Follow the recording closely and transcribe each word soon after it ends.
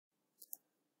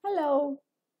Hello,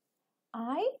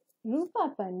 I,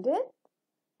 Rupa Pandit,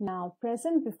 now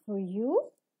present before you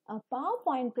a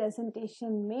PowerPoint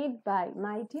presentation made by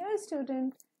my dear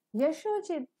student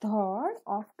Yashojit Dhar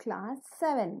of class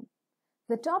 7.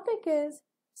 The topic is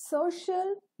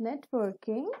social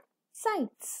networking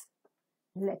sites.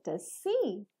 Let us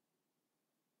see.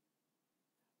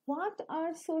 What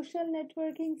are social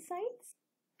networking sites?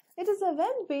 It is a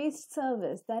web-based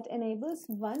service that enables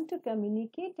one to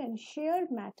communicate and share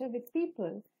matter with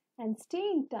people and stay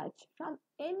in touch from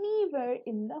anywhere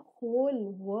in the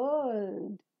whole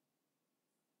world.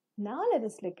 Now let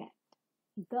us look at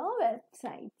the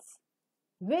websites,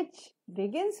 which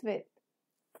begins with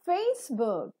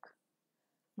Facebook.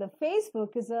 The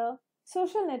Facebook is a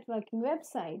social networking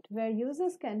website where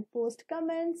users can post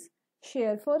comments,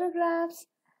 share photographs,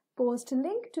 post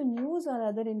link to news or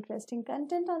other interesting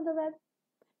content on the web,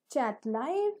 chat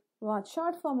live, watch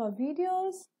short form of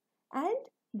videos, and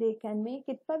they can make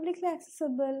it publicly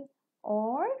accessible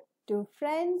or to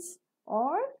friends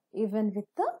or even with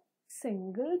a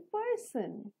single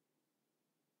person.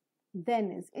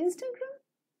 Then is Instagram.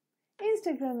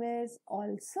 Instagram is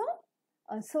also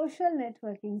a social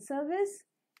networking service.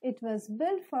 It was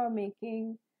built for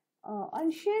making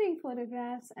and sharing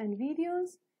photographs and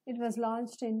videos. It was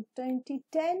launched in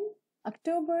 2010,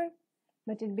 October,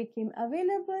 but it became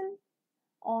available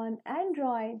on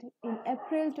Android in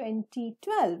April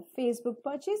 2012. Facebook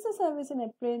purchased the service in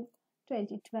April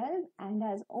 2012 and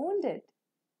has owned it.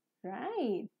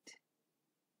 Right.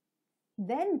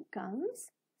 Then comes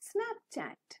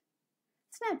Snapchat.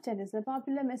 Snapchat is a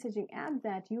popular messaging app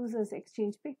that users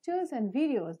exchange pictures and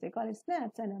videos. They call it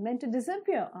snaps and are meant to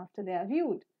disappear after they are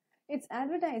viewed. It's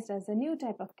advertised as a new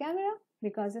type of camera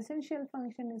because the essential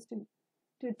function is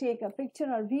to take a picture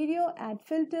or video, add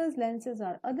filters, lenses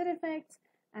or other effects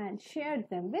and share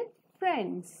them with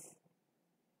friends.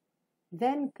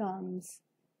 Then comes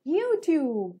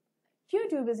YouTube.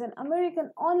 YouTube is an American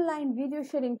online video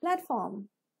sharing platform.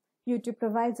 YouTube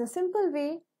provides a simple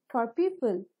way for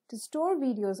people to store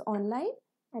videos online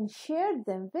and share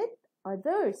them with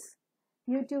others.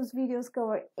 YouTube's videos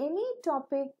cover any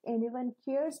topic anyone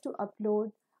cares to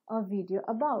upload a video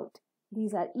about.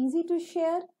 These are easy to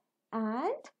share,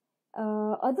 and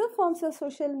other forms of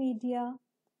social media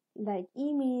like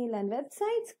email and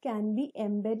websites can be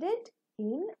embedded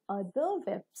in other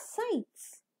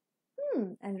websites.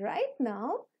 And right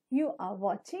now you are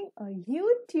watching a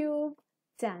YouTube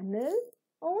channel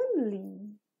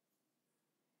only.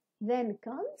 Then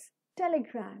comes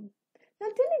Telegram. Now,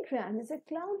 Telegram is a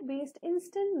cloud-based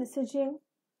instant messaging,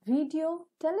 video,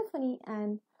 telephony,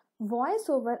 and voice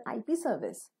over IP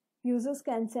service. Users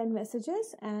can send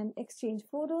messages and exchange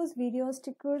photos, videos,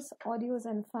 stickers, audios,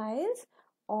 and files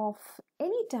of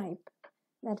any type.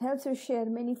 That helps you share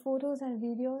many photos and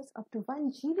videos up to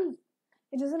 1 GB.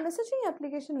 It is a messaging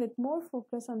application with more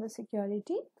focus on the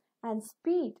security and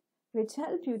speed, which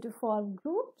help you to form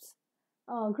groups,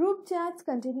 group chats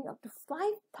containing up to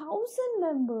 5,000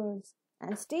 members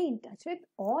and stay in touch with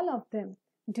all of them.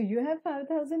 Do you have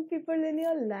 5,000 people in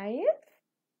your life?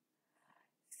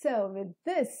 So with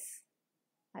this,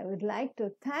 I would like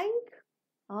to thank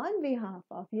on behalf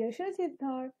of Yashojit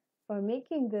Dhar for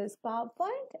making this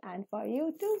PowerPoint and for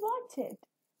you to watch it.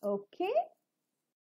 Okay?